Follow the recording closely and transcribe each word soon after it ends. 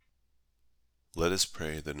Let us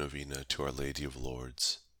pray the Novena to Our Lady of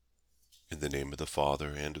Lourdes. In the name of the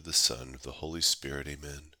Father, and of the Son, and of the Holy Spirit,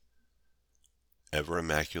 Amen. Ever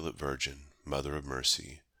Immaculate Virgin, Mother of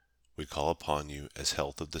Mercy, we call upon you as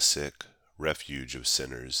health of the sick, refuge of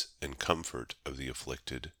sinners, and comfort of the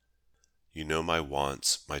afflicted. You know my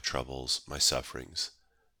wants, my troubles, my sufferings.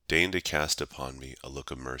 Deign to cast upon me a look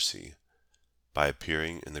of mercy. By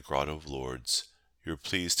appearing in the grotto of Lourdes, you are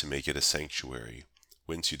pleased to make it a sanctuary,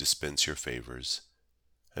 whence you dispense your favors,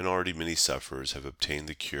 and already many sufferers have obtained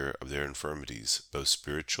the cure of their infirmities, both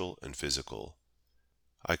spiritual and physical.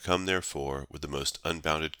 I come, therefore, with the most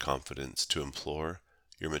unbounded confidence to implore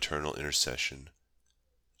your maternal intercession.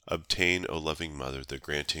 Obtain, O loving Mother, the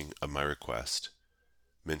granting of my request.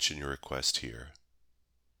 Mention your request here.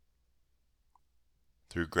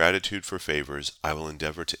 Through gratitude for favors, I will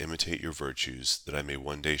endeavor to imitate your virtues, that I may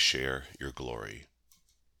one day share your glory.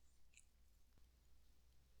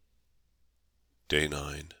 Day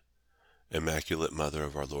 9. Immaculate Mother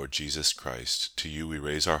of our Lord Jesus Christ, to you we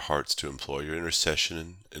raise our hearts to implore your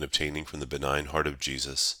intercession in obtaining from the benign heart of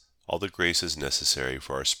Jesus all the graces necessary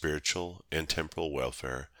for our spiritual and temporal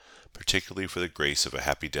welfare, particularly for the grace of a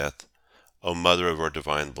happy death. O Mother of our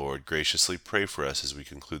divine Lord, graciously pray for us as we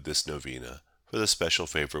conclude this novena, for the special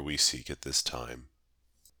favor we seek at this time.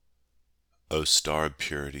 O Star of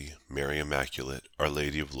Purity, Mary Immaculate, Our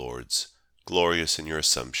Lady of Lourdes, glorious in your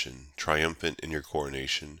Assumption, triumphant in your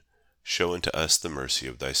coronation, show unto us the mercy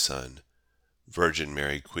of thy Son. Virgin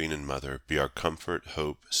Mary, Queen and Mother, be our comfort,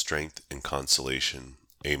 hope, strength, and consolation.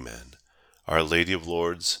 Amen. Our Lady of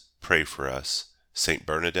Lourdes, pray for us. Saint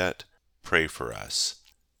Bernadette, pray for us.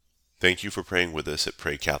 Thank you for praying with us at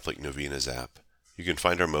Pray Catholic Novenas app. You can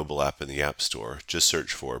find our mobile app in the App Store. Just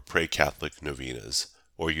search for Pray Catholic Novenas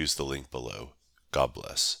or use the link below. God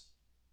bless.